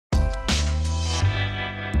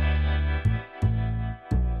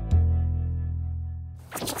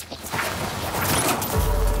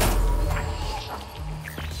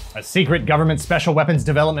A secret government special weapons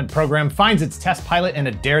development program finds its test pilot and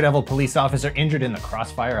a daredevil police officer injured in the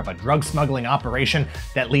crossfire of a drug smuggling operation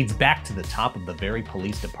that leads back to the top of the very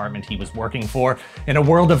police department he was working for. In a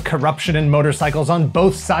world of corruption and motorcycles on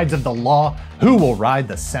both sides of the law, who will ride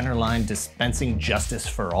the center line dispensing justice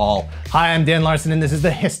for all? Hi, I'm Dan Larson, and this is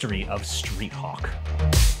the history of Street Hawk.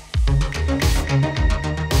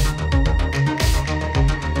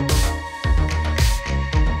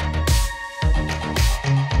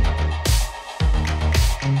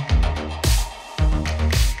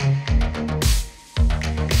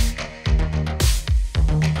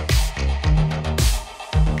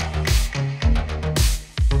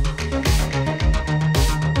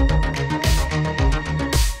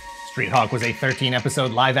 Street Hawk was a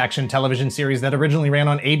 13-episode live-action television series that originally ran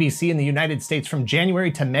on ABC in the United States from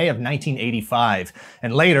January to May of 1985,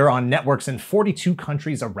 and later on networks in 42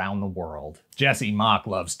 countries around the world. Jesse Mach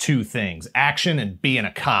loves two things: action and being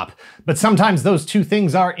a cop. But sometimes those two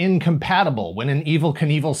things are incompatible. When an Evel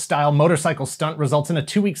Knievel-style motorcycle stunt results in a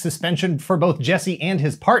 2-week suspension for both Jesse and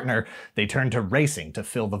his partner, they turn to racing to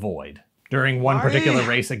fill the void. During one particular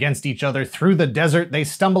race against each other through the desert, they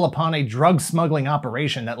stumble upon a drug smuggling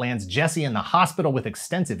operation that lands Jesse in the hospital with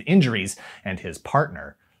extensive injuries and his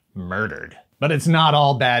partner murdered. But it's not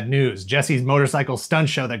all bad news. Jesse's motorcycle stunt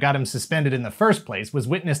show that got him suspended in the first place was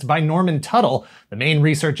witnessed by Norman Tuttle, the main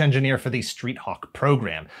research engineer for the Street Hawk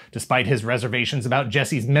program. Despite his reservations about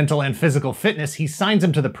Jesse's mental and physical fitness, he signs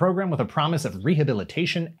him to the program with a promise of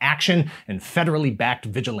rehabilitation, action, and federally backed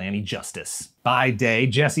vigilante justice. By day,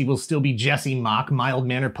 Jesse will still be Jesse Mach,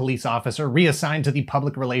 mild-mannered police officer, reassigned to the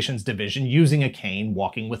Public Relations Division, using a cane,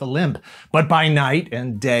 walking with a limp. But by night,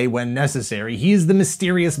 and day when necessary, he is the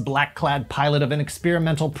mysterious black-clad pilot of an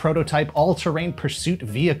experimental prototype all-terrain pursuit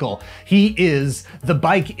vehicle. He is, the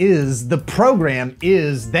bike is, the program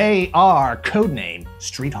is, they are, codename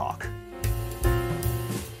Street Hawk.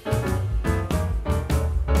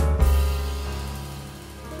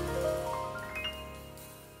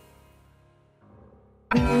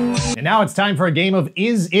 And now it's time for a game of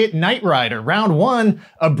Is It Knight Rider? Round 1,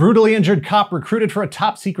 a brutally injured cop recruited for a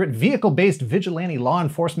top-secret vehicle-based vigilante law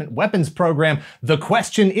enforcement weapons program. The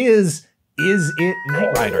question is it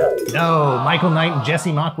Knight Rider? No, Michael Knight and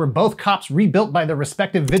Jesse Mach were both cops rebuilt by their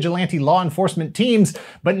respective vigilante law enforcement teams,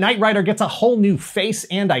 but Knight Rider gets a whole new face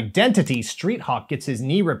and identity. Street Hawk gets his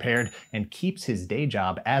knee repaired and keeps his day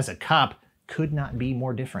job as a cop. Could not be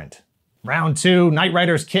more different. Round 2, Knight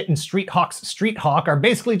Rider's kit and Street Hawk's Street Hawk are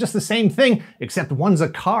basically just the same thing, except one's a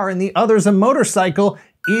car and the other's a motorcycle.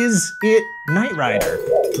 Is it Knight Rider?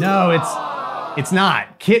 No, it's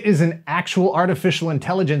not. Kit is an actual artificial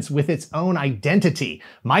intelligence with its own identity.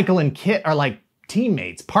 Michael and Kit are like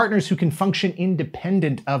teammates, partners who can function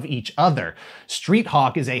independent of each other. Street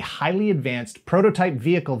Hawk is a highly advanced prototype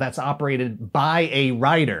vehicle that's operated by a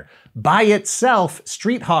rider. By itself,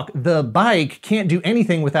 Street Hawk, the bike, can't do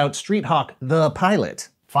anything without Street Hawk, the pilot.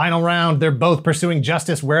 Final round, they're both pursuing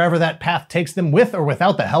justice wherever that path takes them, with or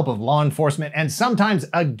without the help of law enforcement, and sometimes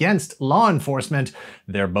against law enforcement.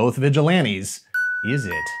 They're both vigilantes. Is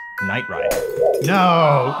it Knight Rider?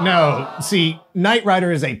 No. See, Knight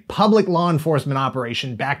Rider is a public law enforcement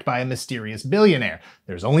operation backed by a mysterious billionaire.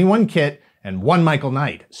 There's only one Kit and one Michael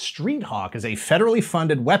Knight. Street Hawk is a federally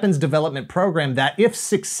funded weapons development program that, if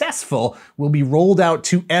successful, will be rolled out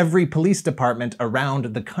to every police department around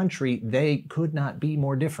the country. They could not be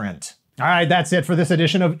more different. All right, that's it for this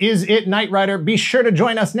edition of Is It Knight Rider? Be sure to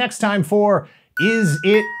join us next time for Is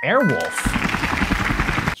It Airwolf?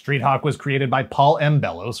 Street Hawk was created by Paul M.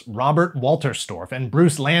 Bellows, Robert Walterstorff, and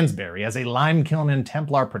Bruce Lansbury as a Limekiln and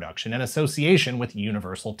Templar production in association with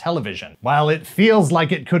Universal Television. While it feels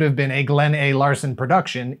like it could have been a Glenn A. Larson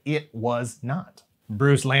production, it was not.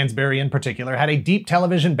 Bruce Lansbury in particular had a deep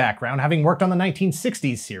television background, having worked on the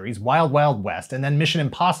 1960s series Wild Wild West and then Mission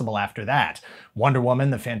Impossible after that, Wonder Woman,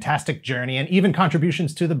 The Fantastic Journey, and even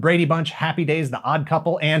contributions to The Brady Bunch, Happy Days, The Odd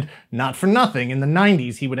Couple, and not for nothing, in the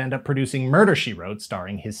 90s he would end up producing Murder, She Wrote,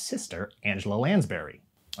 starring his sister, Angela Lansbury.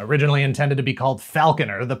 Originally intended to be called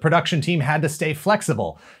Falconer, the production team had to stay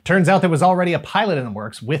flexible. Turns out there was already a pilot in the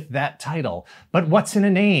works with that title. But what's in a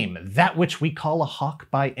name? That which we call a hawk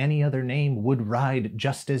by any other name would ride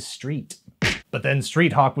just as street. But then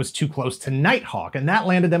Street Hawk was too close to Nighthawk, and that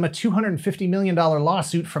landed them a $250 million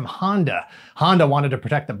lawsuit from Honda. Honda wanted to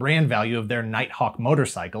protect the brand value of their Nighthawk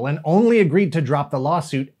motorcycle and only agreed to drop the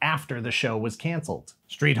lawsuit after the show was canceled.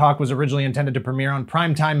 Street Hawk was originally intended to premiere on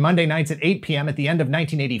primetime Monday nights at 8 p.m. at the end of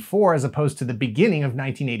 1984 as opposed to the beginning of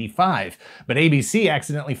 1985, but ABC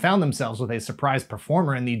accidentally found themselves with a surprise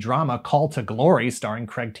performer in the drama Call to Glory starring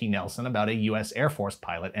Craig T. Nelson about a U.S. Air Force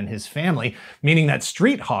pilot and his family, meaning that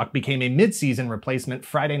Street Hawk became a mid-season replacement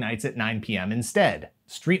Friday nights at 9 p.m. instead.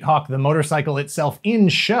 Street Hawk, the motorcycle itself in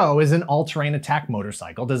show, is an all-terrain attack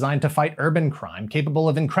motorcycle designed to fight urban crime, capable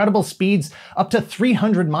of incredible speeds up to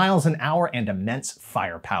 300 miles an hour and immense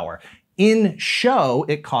firepower. In show,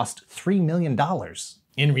 it cost $3 million.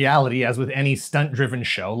 In reality, as with any stunt-driven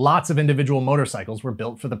show, lots of individual motorcycles were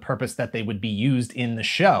built for the purpose that they would be used in the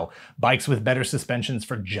show. Bikes with better suspensions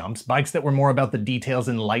for jumps, bikes that were more about the details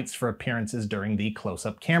and lights for appearances during the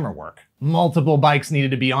close-up camera work. Multiple bikes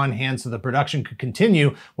needed to be on hand so the production could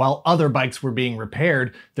continue while other bikes were being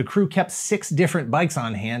repaired. The crew kept 6 different bikes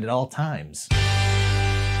on hand at all times.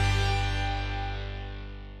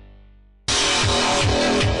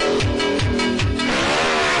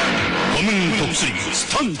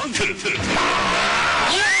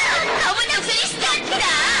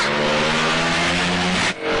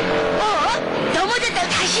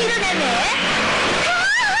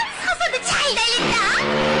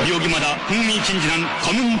 여기마다 흥미진진한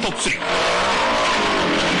검은 독수리.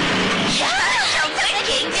 정말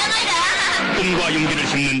굉장하다. 꿈과 용기를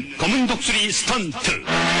심는 검은 독수리 스턴트.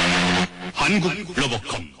 한국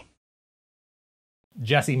로보콤.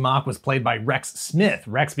 Jesse Mach was played by Rex Smith.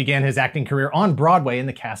 Rex began his acting career on Broadway in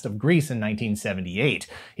the cast of Grease in 1978.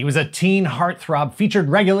 He was a teen heartthrob featured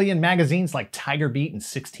regularly in magazines like Tiger Beat and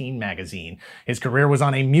 16 Magazine. His career was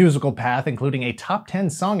on a musical path, including a top 10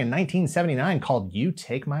 song in 1979 called You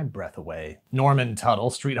Take My Breath Away. Norman Tuttle,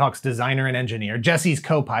 Street Hawk's designer and engineer, Jesse's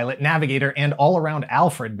co-pilot, navigator, and all-around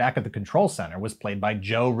Alfred back at the control center, was played by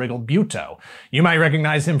Joe Rigobuto. You might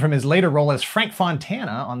recognize him from his later role as Frank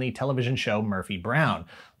Fontana on the television show Murphy Brown.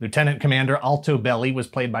 Lieutenant Commander Alto Belli was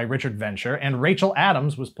played by Richard Venture, and Rachel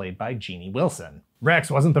Adams was played by Jeannie Wilson. Rex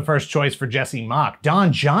wasn't the first choice for Jesse Mach.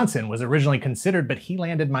 Don Johnson was originally considered, but he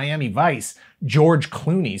landed Miami Vice. George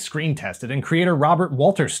Clooney screen tested, and creator Robert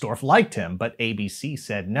Walterstorff liked him, but ABC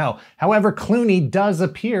said no. However, Clooney does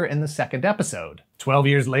appear in the second episode. 12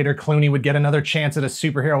 years later, Clooney would get another chance at a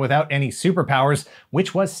superhero without any superpowers,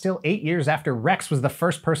 which was still 8 years after Rex was the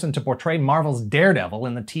first person to portray Marvel's Daredevil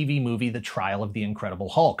in the TV movie The Trial of the Incredible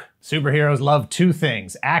Hulk. Superheroes love 2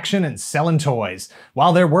 things, action and selling toys.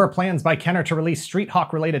 While there were plans by Kenner to release Street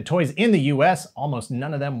Hawk-related toys in the US, almost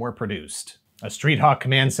none of them were produced. A Street Hawk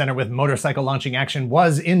command center with motorcycle launching action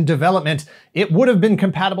was in development. It would have been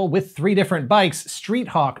compatible with 3 different bikes, Street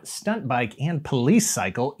Hawk, Stunt Bike, and Police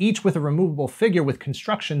Cycle, each with a removable figure with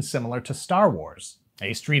construction similar to Star Wars.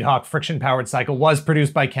 A Street Hawk friction-powered cycle was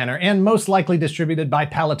produced by Kenner and most likely distributed by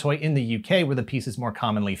Palitoy in the UK, where the piece is more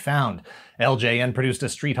commonly found. LJN produced a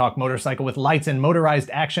Street Hawk motorcycle with lights and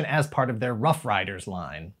motorized action as part of their Rough Riders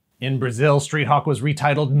line. In Brazil, Street Hawk was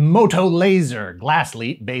retitled Moto Laser.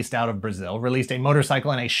 Glassleet, based out of Brazil, released a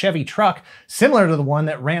motorcycle and a Chevy truck similar to the one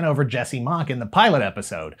that ran over Jesse Mach in the pilot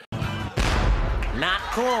episode. Not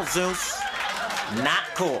cool, Zeus. Not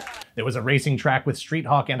cool. There was a racing track with Street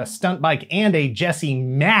Hawk and a stunt bike and a Jesse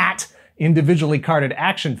Mach individually carded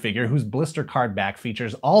action figure whose blister card back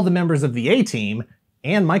features all the members of the A-Team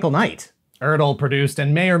and Michael Knight. Erdl produced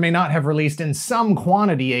and may or may not have released in some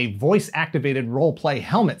quantity a voice-activated role-play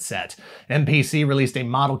helmet set. MPC released a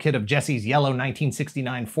model kit of Jesse's yellow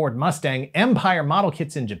 1969 Ford Mustang. Empire Model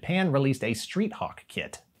Kits in Japan released a Street Hawk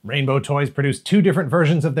kit. Rainbow Toys produced 2 different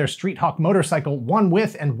versions of their Street Hawk motorcycle, one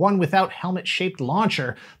with and one without helmet-shaped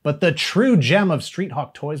launcher, but the true gem of Street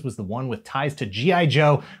Hawk toys was the one with ties to G.I.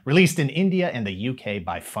 Joe, released in India and the UK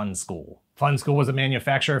by Fun School. Fun School was a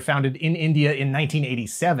manufacturer founded in India in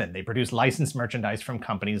 1987. They produced licensed merchandise from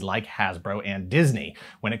companies like Hasbro and Disney.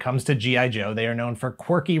 When it comes to G.I. Joe, they are known for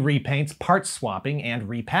quirky repaints, parts swapping, and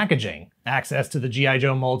repackaging. Access to the G.I.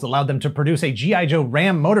 Joe molds allowed them to produce a G.I. Joe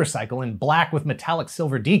Ram motorcycle in black with metallic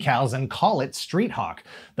silver decals and call it Street Hawk.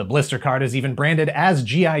 The blister card is even branded as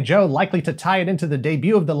G.I. Joe, likely to tie it into the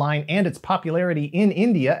debut of the line and its popularity in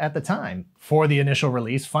India at the time. For the initial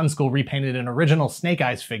release, Fun School repainted an original Snake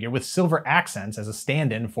Eyes figure with silver accents as a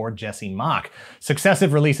stand-in for Jesse Mach.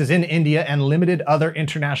 Successive releases in India and limited other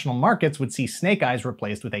international markets would see Snake Eyes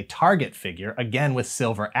replaced with a Target figure, again with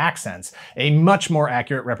silver accents, a much more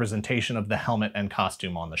accurate representation of the helmet and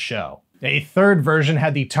costume on the show. A third version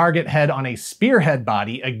had the target head on a spearhead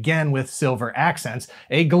body, again with silver accents,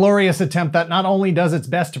 a glorious attempt that not only does its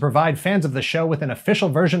best to provide fans of the show with an official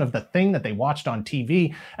version of the thing that they watched on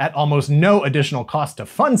TV at almost no additional cost to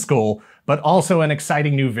Fun School, but also an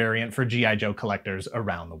exciting new variant for G.I. Joe collectors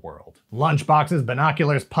around the world. Lunchboxes,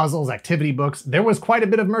 binoculars, puzzles, activity books, there was quite a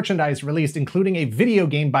bit of merchandise released, including a video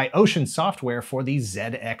game by Ocean Software for the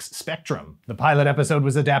ZX Spectrum. The pilot episode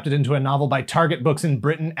was adapted into a novel by Target Books in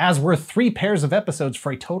Britain, as were 3 pairs of episodes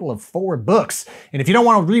for a total of 4 books. And if you don't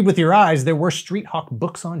want to read with your eyes, there were Street Hawk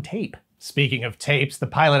books on tape. Speaking of tapes, the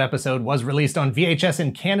pilot episode was released on VHS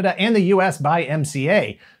in Canada and the US by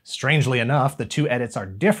MCA. Strangely enough, the 2 edits are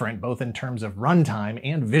different both in terms of runtime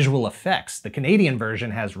and visual effects. The Canadian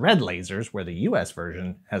version has red lasers, where the US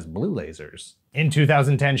version has blue lasers. In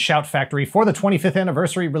 2010, Shout Factory, for the 25th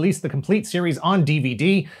anniversary, released the complete series on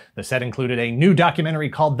DVD. The set included a new documentary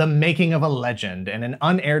called The Making of a Legend and an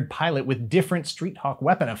unaired pilot with different Street Hawk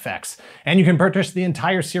weapon effects. And you can purchase the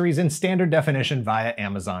entire series in standard definition via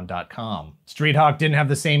Amazon.com. Street Hawk didn't have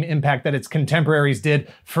the same impact that its contemporaries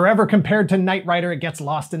did. Forever compared to Knight Rider, it gets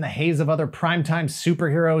lost in the haze of other primetime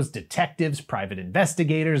superheroes, detectives, private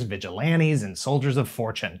investigators, vigilantes, and soldiers of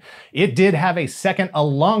fortune. It did have a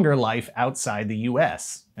longer life outside the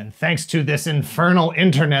US. And thanks to this infernal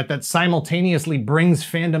internet that simultaneously brings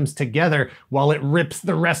fandoms together while it rips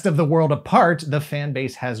the rest of the world apart, the fan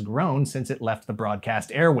base has grown since it left the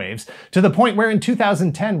broadcast airwaves, to the point where in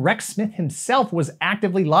 2010, Rex Smith himself was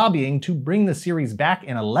actively lobbying to bring the series back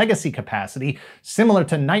in a legacy capacity, similar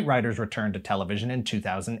to Knight Rider's return to television in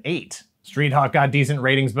 2008. Street Hawk got decent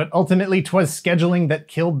ratings, but ultimately 'twas scheduling that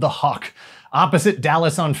killed the Hawk. Opposite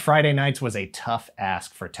Dallas on Friday nights was a tough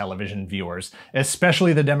ask for television viewers,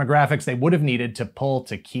 especially the demographics they would have needed to pull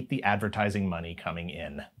to keep the advertising money coming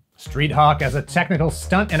in. Street Hawk as a technical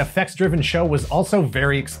stunt and effects-driven show was also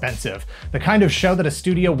very expensive, the kind of show that a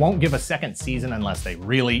studio won't give a second season unless they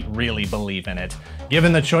really, really believe in it.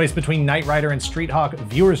 Given the choice between Knight Rider and Street Hawk,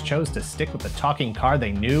 viewers chose to stick with the talking car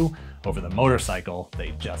they knew over the motorcycle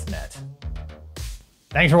they just met.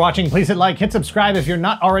 Thanks for watching. Please hit like, hit subscribe if you're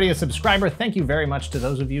not already a subscriber. Thank you very much to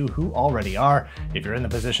those of you who already are. If you're in the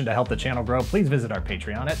position to help the channel grow, please visit our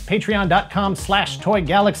Patreon at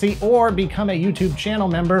patreon.com/toygalaxy or become a YouTube channel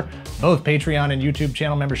member. Both Patreon and YouTube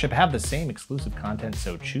channel membership have the same exclusive content,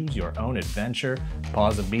 so choose your own adventure.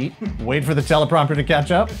 Pause a beat, wait for the teleprompter to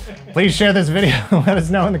catch up. Please share this video. Let us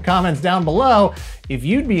know in the comments down below if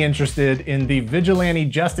you'd be interested in the Vigilante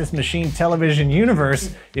Justice Machine television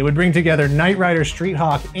universe. It would bring together Knight Rider, Street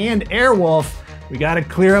Hawk, and Airwolf. We gotta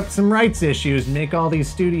clear up some rights issues, make all these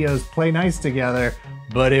studios play nice together.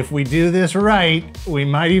 But if we do this right, we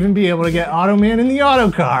might even be able to get Automan in the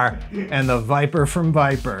Autocar and the Viper from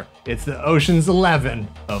Viper. It's the Ocean's 11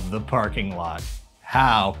 of the parking lot.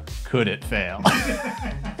 How could it fail?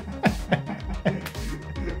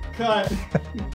 Cut.